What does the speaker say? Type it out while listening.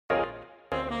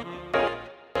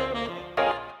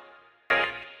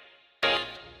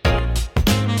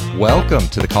Welcome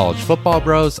to the College Football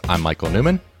Bros. I'm Michael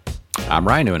Newman. I'm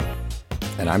Ryan Newman.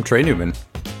 And I'm Trey Newman.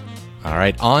 All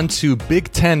right, on to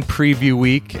Big Ten preview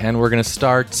week, and we're going to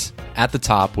start at the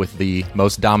top with the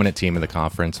most dominant team in the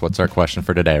conference. What's our question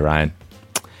for today, Ryan?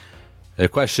 The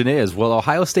question is, will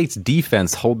Ohio State's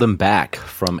defense hold them back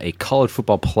from a college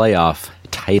football playoff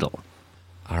title?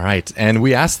 All right, and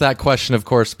we asked that question, of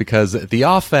course, because the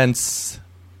offense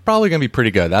probably going to be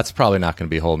pretty good. That's probably not going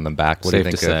to be holding them back. What do you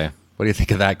think? What do you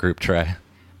think of that group, Trey?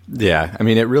 Yeah, I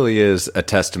mean, it really is a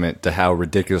testament to how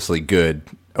ridiculously good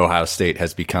Ohio State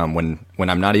has become when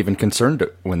I'm not even concerned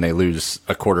when they lose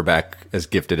a quarterback as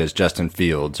gifted as Justin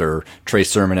Fields or Trey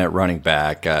Sermon at running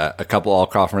back, a couple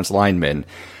all-conference linemen.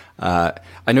 I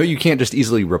know you can't just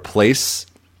easily replace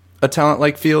a talent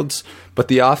like Fields, but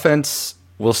the offense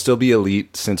will still be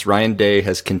elite since Ryan Day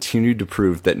has continued to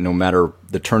prove that no matter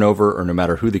the turnover or no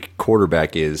matter who the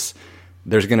quarterback is,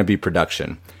 there's going to be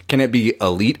production. Can it be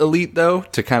elite though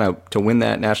to win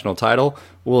that national title?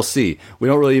 We'll see. We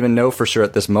don't really even know for sure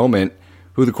at this moment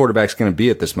who the quarterback's going to be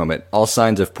at this moment. All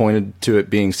signs have pointed to it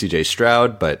being C.J.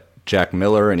 Stroud, but Jack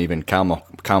Miller and even Kyle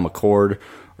McCord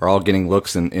are all getting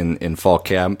looks in fall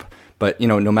camp. But, you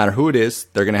know, no matter who it is,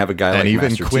 they're going to have a guy like Master Teague.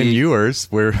 And even Quinn Ewers,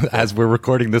 as we're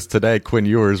recording this today, Quinn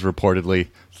Ewers reportedly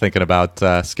thinking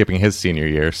about skipping his senior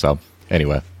year. So,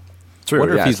 anyway. I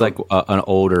wonder if he's like an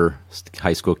older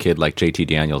high school kid like JT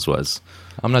Daniels was.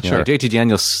 I'm not sure. JT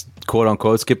Daniels, quote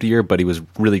unquote, skipped a year, but he was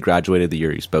really graduated the year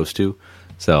he's supposed to.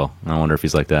 So, I wonder if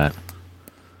he's like that.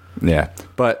 Yeah.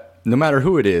 But no matter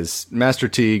who it is, Master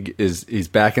Teague he's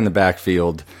back in the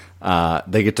backfield.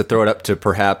 They get to throw it up to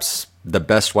perhaps the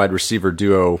best wide receiver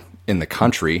duo in the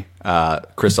country,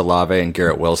 Chris Olave and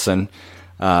Garrett Wilson.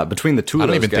 Between the two of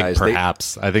those guys, I don't even think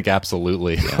perhaps. I think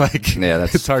absolutely. Yeah,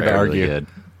 that's it's hard to argue. Good.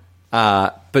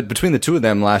 But between the two of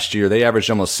them last year, they averaged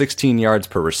almost 16 yards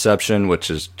per reception, which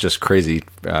is just crazy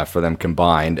for them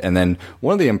combined. And then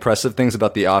one of the impressive things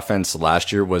about the offense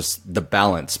last year was the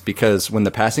balance, because when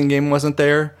the passing game wasn't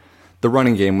there, the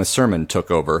running game with Sermon took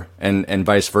over, and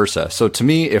vice versa. So to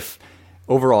me, if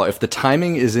the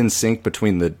timing is in sync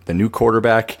between the new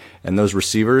quarterback and those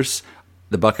receivers,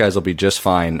 the Buckeyes will be just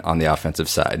fine on the offensive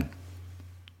side.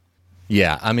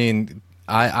 Yeah, I mean,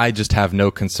 I just have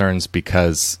no concerns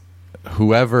because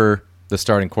whoever the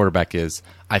starting quarterback is,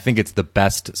 I think it's the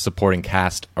best supporting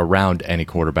cast around any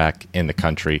quarterback in the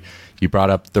country. You brought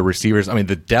up the receivers. I mean,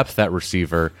 the depth at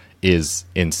receiver is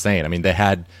insane. I mean, they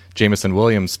had Jamison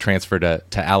Williams transfer to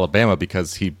Alabama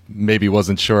because he maybe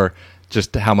wasn't sure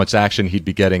just how much action he'd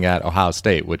be getting at Ohio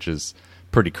State, which is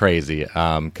pretty crazy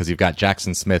because you've got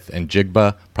Jackson Smith and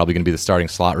Jigba, probably going to be the starting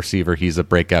slot receiver. He's a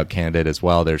breakout candidate as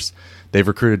well. They've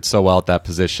recruited so well at that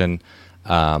position.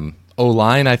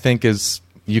 O-line, I think, is,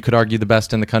 you could argue, the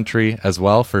best in the country as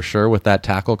well, for sure, with that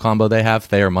tackle combo they have.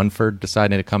 Thayer Munford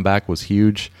deciding to come back was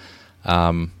huge.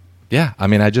 Yeah, I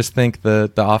mean, I just think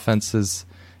the offense is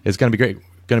going to be great.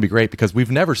 Going to be great because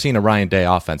we've never seen a Ryan Day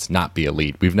offense not be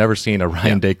elite. We've never seen a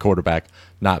Ryan Day quarterback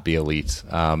not be elite.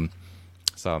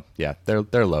 So yeah,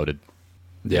 they're loaded.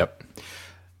 Yep.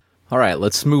 All right,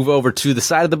 let's move over to the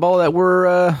side of the ball that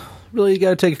we're really got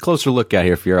to take a closer look at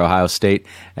here for your Ohio State.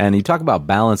 And you talk about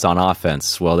balance on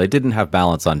offense. Well, they didn't have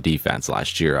balance on defense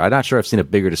last year. I'm not sure I've seen a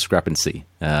bigger discrepancy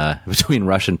between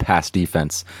rush and pass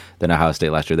defense than Ohio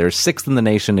State last year. They were 6th in the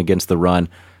nation against the run,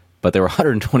 but they were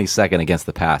 122nd against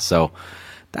the pass. So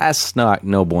that's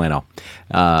no bueno.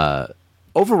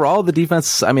 Overall, the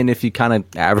defense, I mean, if you kind of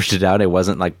averaged it out, it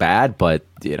wasn't like bad, but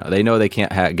they know they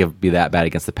can't be that bad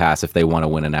against the pass if they want to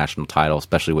win a national title,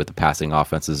 especially with the passing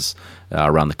offenses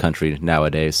around the country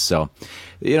nowadays. So,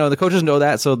 the coaches know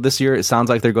that. So this year, it sounds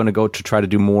like they're going to go to try to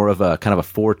do more of a kind of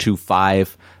a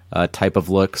 4-2-5 type of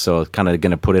look. So kind of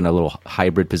going to put in a little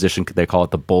hybrid position. They call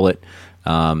it the bullet.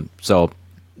 So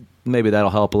maybe that'll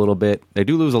help a little bit. They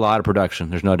do lose a lot of production.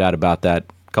 There's no doubt about that.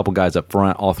 Couple guys up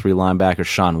front, all three linebackers,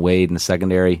 Sean Wade in the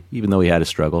secondary, even though he had his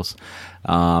struggles.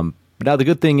 But now the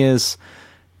good thing is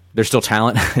there's still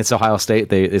talent. It's Ohio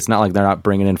State. It's not like they're not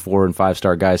bringing in 4- and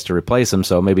 5-star guys to replace them,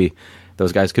 so maybe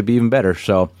those guys could be even better.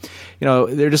 So,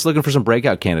 they're just looking for some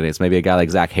breakout candidates. Maybe a guy like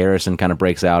Zach Harrison kind of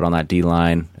breaks out on that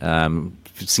D-line.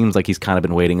 It seems like he's kind of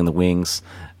been waiting in the wings.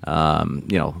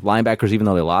 Linebackers, even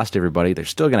though they lost everybody, they're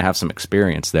still going to have some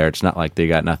experience there. It's not like they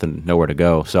got nowhere to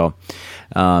go. So,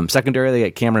 secondary, they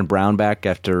got Cameron Brown back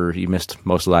after he missed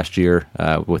most of last year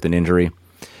with an injury.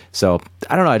 So,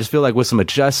 I don't know. I just feel like with some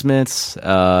adjustments,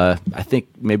 I think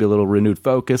maybe a little renewed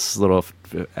focus, a little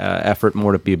effort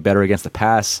more to be better against the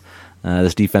pass.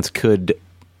 This defense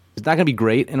it's not going to be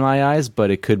great in my eyes, but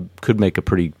it could make a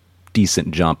pretty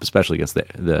decent jump, especially against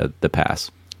the pass.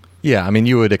 Yeah, I mean,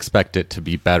 you would expect it to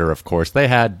be better, of course. They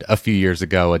had a few years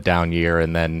ago a down year,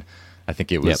 and then I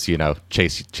think it was,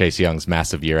 Chase Young's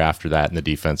massive year after that, and the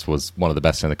defense was one of the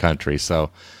best in the country. So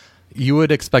you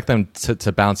would expect them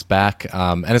to bounce back,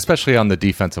 and especially on the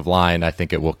defensive line, I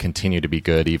think it will continue to be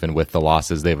good, even with the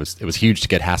losses. It was huge to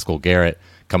get Haskell Garrett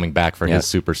coming back for his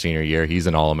super senior year. He's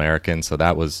an All-American, so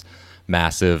that was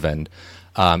massive. And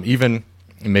even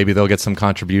maybe they'll get some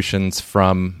contributions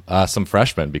from some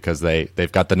freshmen, because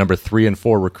they've got the number 3 and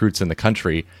 4 recruits in the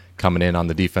country coming in on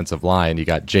the defensive line. You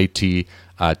got JT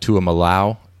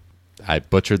Tuimoloau. I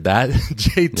butchered that.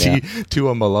 JT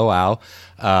Tuimoloau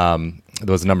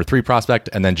was the number 3 prospect,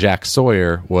 and then Jack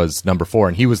Sawyer was number 4,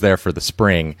 and he was there for the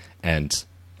spring and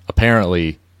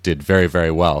apparently did very,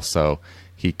 very well. So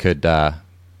he could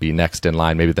be next in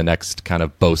line, maybe the next kind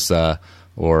of Bosa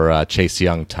or Chase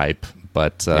Young type,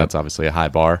 but that's obviously a high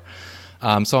bar.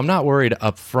 So I'm not worried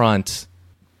up front.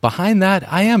 Behind that,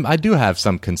 I do have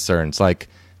some concerns. Like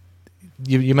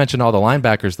you mentioned all the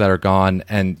linebackers that are gone,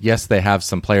 and yes, they have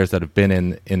some players that have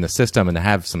been in the system and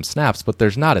have some snaps, but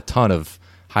there's not a ton of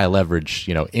high leverage,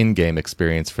 in-game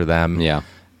experience for them. Yeah.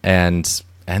 And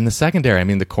the secondary, I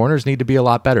mean, the corners need to be a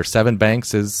lot better. Sevyn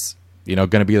Banks is, going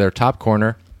to be their top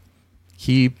corner.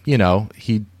 He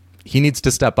needs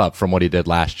to step up from what he did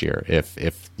last year if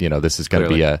this is going to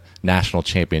be a national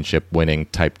championship winning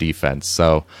type defense.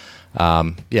 So,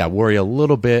 worry a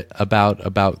little bit about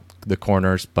the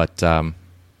corners, but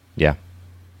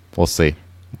we'll see.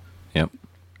 Yep.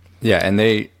 Yeah,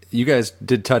 and you guys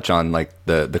did touch on like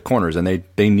the corners, and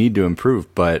they need to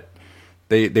improve, but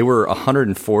they were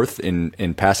 104th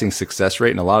in passing success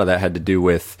rate, and a lot of that had to do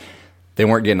with they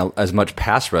weren't getting as much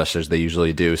pass rush as they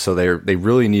usually do. So they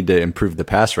really need to improve the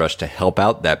pass rush to help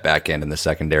out that back end in the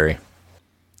secondary.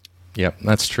 Yep,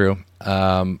 that's true.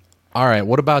 All right,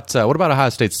 what about Ohio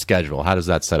State's schedule? How does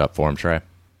that set up for them, Trey?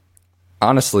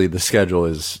 Honestly, the schedule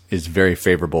is very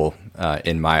favorable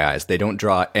in my eyes. They don't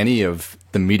draw any of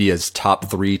the media's top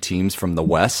 3 teams from the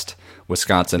West: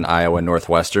 Wisconsin, Iowa,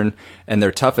 Northwestern, and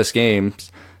their toughest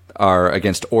games are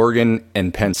against Oregon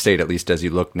and Penn State, at least as you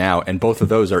look now, and both of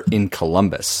those are in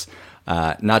Columbus.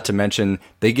 Not to mention,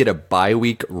 they get a bye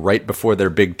week right before their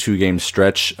big 2-game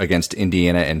stretch against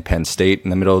Indiana and Penn State in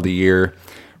the middle of the year.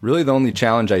 Really, the only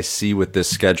challenge I see with this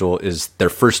schedule is their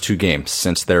first 2 games,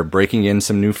 since they're breaking in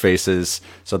some new faces,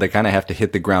 so they kind of have to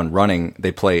hit the ground running.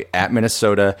 They play at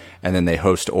Minnesota, and then they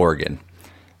host Oregon.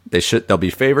 They'll be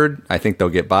favored. I think they'll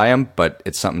get by them, but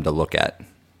it's something to look at.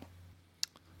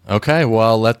 Okay,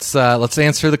 well, let's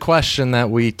answer the question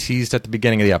that we teased at the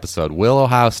beginning of the episode. Will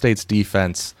Ohio State's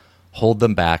defense hold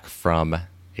them back from a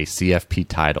CFP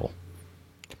title?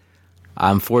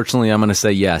 Unfortunately, I'm going to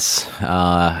say yes.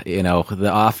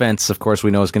 The offense, of course,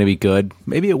 we know is going to be good.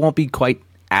 Maybe it won't be quite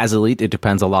as elite. It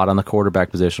depends a lot on the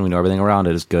quarterback position. We know everything around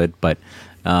it is good, but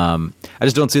I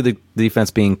just don't see the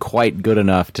defense being quite good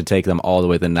enough to take them all the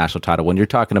way to the national title. When you're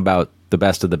talking about the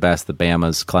best of the best, the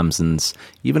Bamas, Clemsons,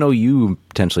 even OU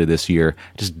potentially this year,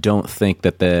 I just don't think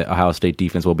that the Ohio State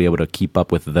defense will be able to keep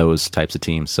up with those types of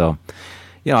teams. So,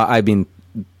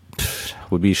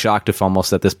 would be shocked if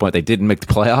almost at this point they didn't make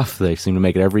the playoff. They seem to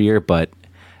make it every year, but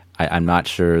I'm not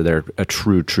sure they're a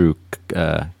true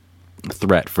threat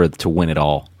to win it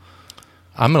all.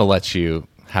 I'm going to let you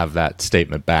have that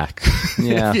statement back.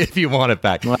 Yeah. if you want it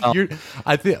back. Well, I don't know.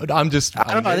 I think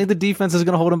the defense is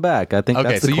going to hold them back. I think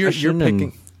that's the question. You're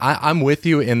picking. I'm with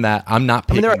you in that. I'm not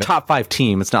picking. They're a top 5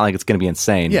 team. It's not like it's going to be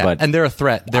insane. Yeah, but and they're a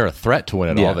threat. They're a threat to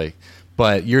win it all.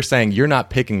 But you're saying you're not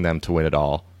picking them to win it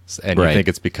all, and you think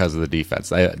it's because of the defense.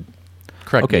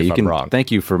 Correct me if I'm wrong.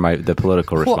 Thank you for the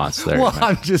political response there. Well,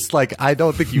 I'm just like, I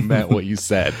don't think you meant what you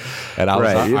said, and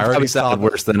I already sounded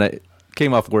worse than it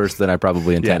came off worse than I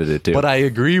probably intended it to. But I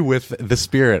agree with the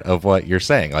spirit of what you're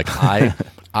saying. Like I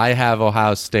have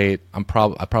Ohio State. I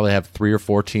probably have 3 or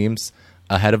 4 teams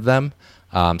ahead of them.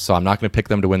 So I'm not going to pick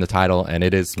them to win the title, and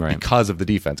it is because of the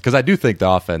defense. Because I do think the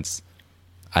offense,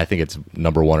 I think it's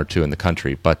number 1 or 2 in the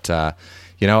country. But I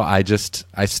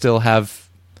still have,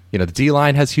 the D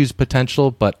line has huge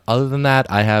potential, but other than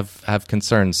that, I have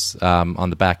concerns on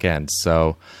the back end.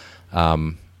 So.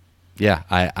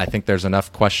 I think there's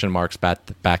enough question marks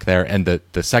back there, and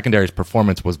the secondary's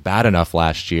performance was bad enough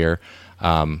last year.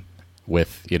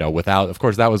 Without, of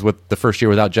course, that was with the first year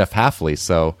without Jeff Hafley,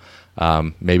 so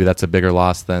maybe that's a bigger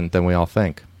loss than we all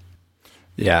think.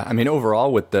 Yeah, I mean,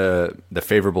 overall, with the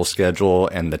favorable schedule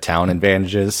and the town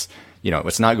advantages,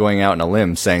 it's not going out on a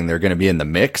limb saying they're going to be in the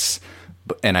mix,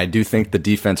 and I do think the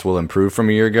defense will improve from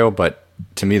a year ago, but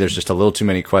to me, there's just a little too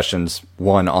many questions,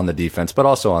 one, on the defense, but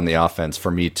also on the offense for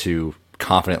me to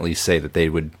confidently say that they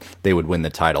would win the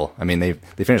title. I mean, they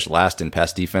finished last in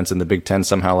pass defense in the Big Ten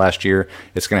somehow last year.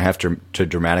 It's going to have to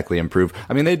dramatically improve.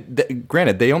 I mean,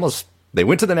 granted, they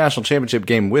went to the national championship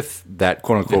game with that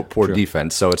quote unquote poor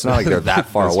defense, so it's not like they're that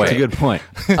far away. That's a good point.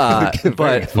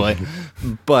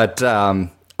 But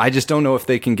I just don't know if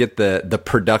they can get the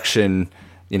production,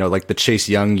 like the Chase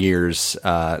Young years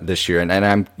this year. And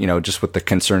I'm, just with the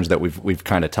concerns that we've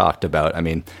kind of talked about. I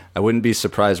mean, I wouldn't be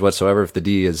surprised whatsoever if the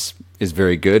D is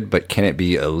very good, but can it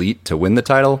be elite to win the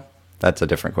title? That's a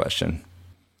different question.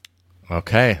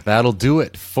 Okay, that'll do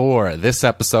it for this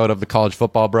episode of the College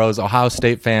Football Bros. Ohio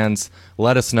State fans,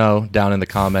 let us know down in the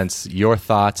comments your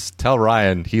thoughts. Tell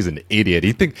Ryan he's an idiot.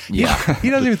 He doesn't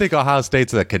even think Ohio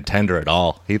State's a contender at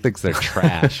all. He thinks they're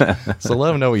trash. So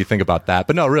let him know what you think about that.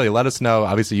 But no, really, let us know.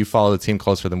 Obviously, you follow the team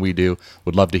closer than we do.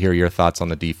 Would love to hear your thoughts on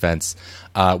the defense.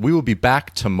 We will be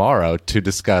back tomorrow to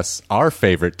discuss our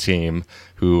favorite team,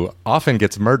 who often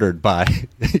gets murdered by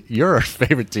your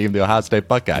favorite team, the Ohio State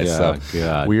Buckeyes. Yeah, so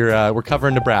God. We're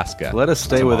covering Nebraska. Let us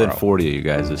stay tomorrow. within 40 of you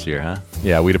guys this year, huh?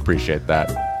 Yeah, we'd appreciate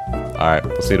that. All right,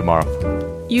 we'll see you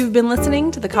tomorrow. You've been listening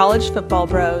to the College Football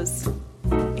Bros.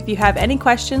 If you have any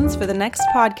questions for the next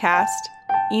podcast,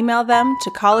 email them to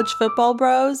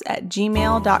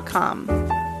collegefootballbros@gmail.com.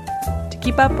 To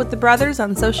keep up with the brothers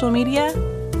on social media,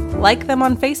 like them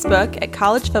on Facebook at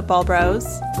College Football Bros,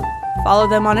 follow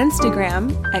them on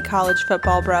Instagram at College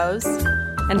Football Bros,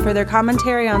 and for their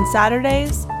commentary on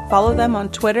Saturdays, follow them on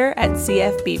Twitter at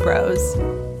CFB Bros.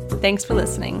 Thanks for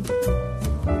listening.